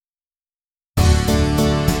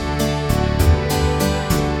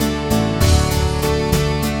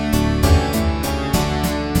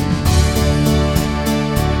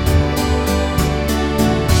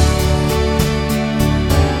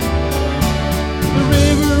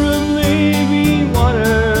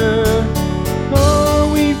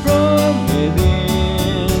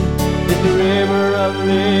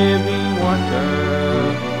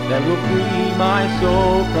that will free my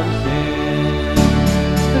soul from sin.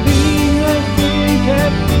 The thing has been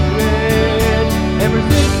kept secret ever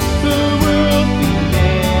since the world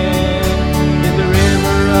began is the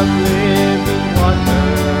river of living water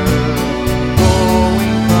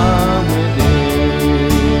flowing from within.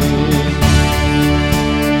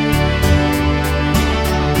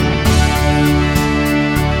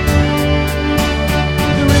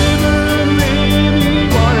 The river of living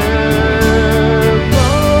water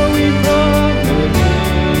flowing from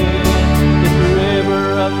within is the river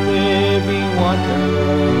of living water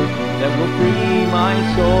that will free my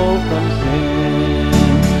soul from sin.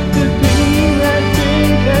 The thing has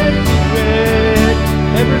been kept secret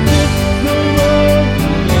ever since the world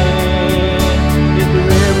began is the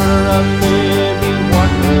river of living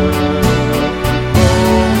water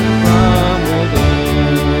flowing from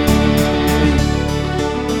within.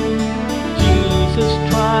 Jesus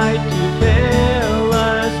tried to tell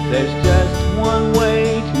us there's just one way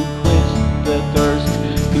to quench the thirst,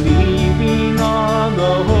 believing on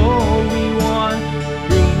the Holy One,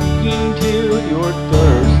 drinking till your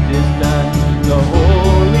thirst is done. The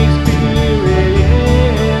Holy Spirit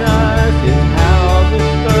in us is how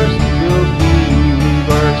this thirst will be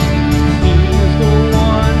reversed. He's the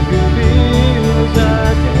one who fills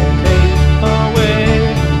us and takes away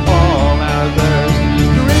all our thirst.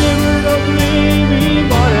 The river of living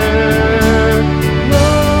water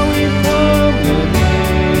flowing from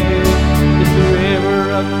within is the river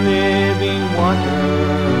of living water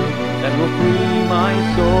that will free my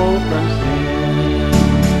soul from sin.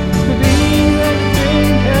 The thing that's been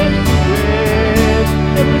kept secret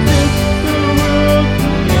ever since the world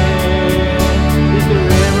began is the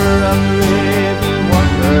river of living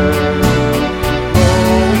water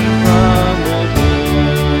flowing from within.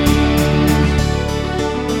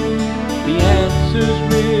 The answer's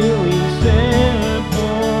really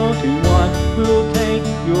simple to one who'll take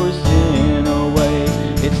your sin away.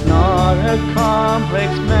 It's not a complex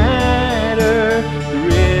matter. The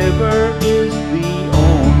river is the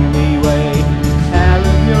only way. Out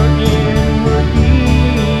of your inward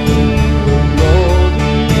being will flow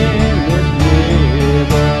the endless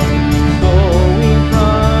river, flowing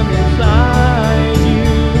from inside you,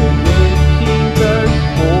 quenching thirst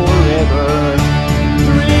forever. The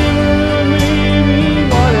river of living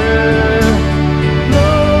water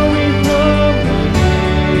flowing from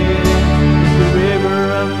within is the river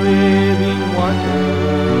of living water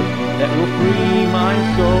that will free my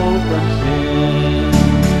soul from sin.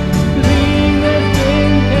 The thing that's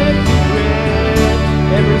been kept secret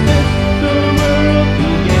ever since the world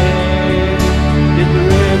began is the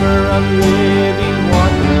river of living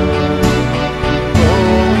water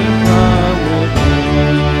flowing from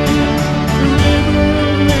within. The river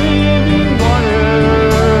of living water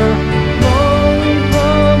flowing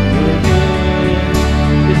from within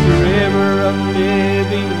is the river of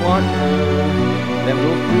living water that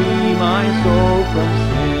will free my soul from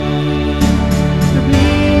sin. The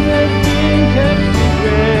thing that's been kept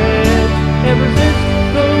secret ever since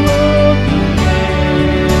the world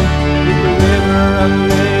began is the river of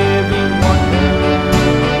living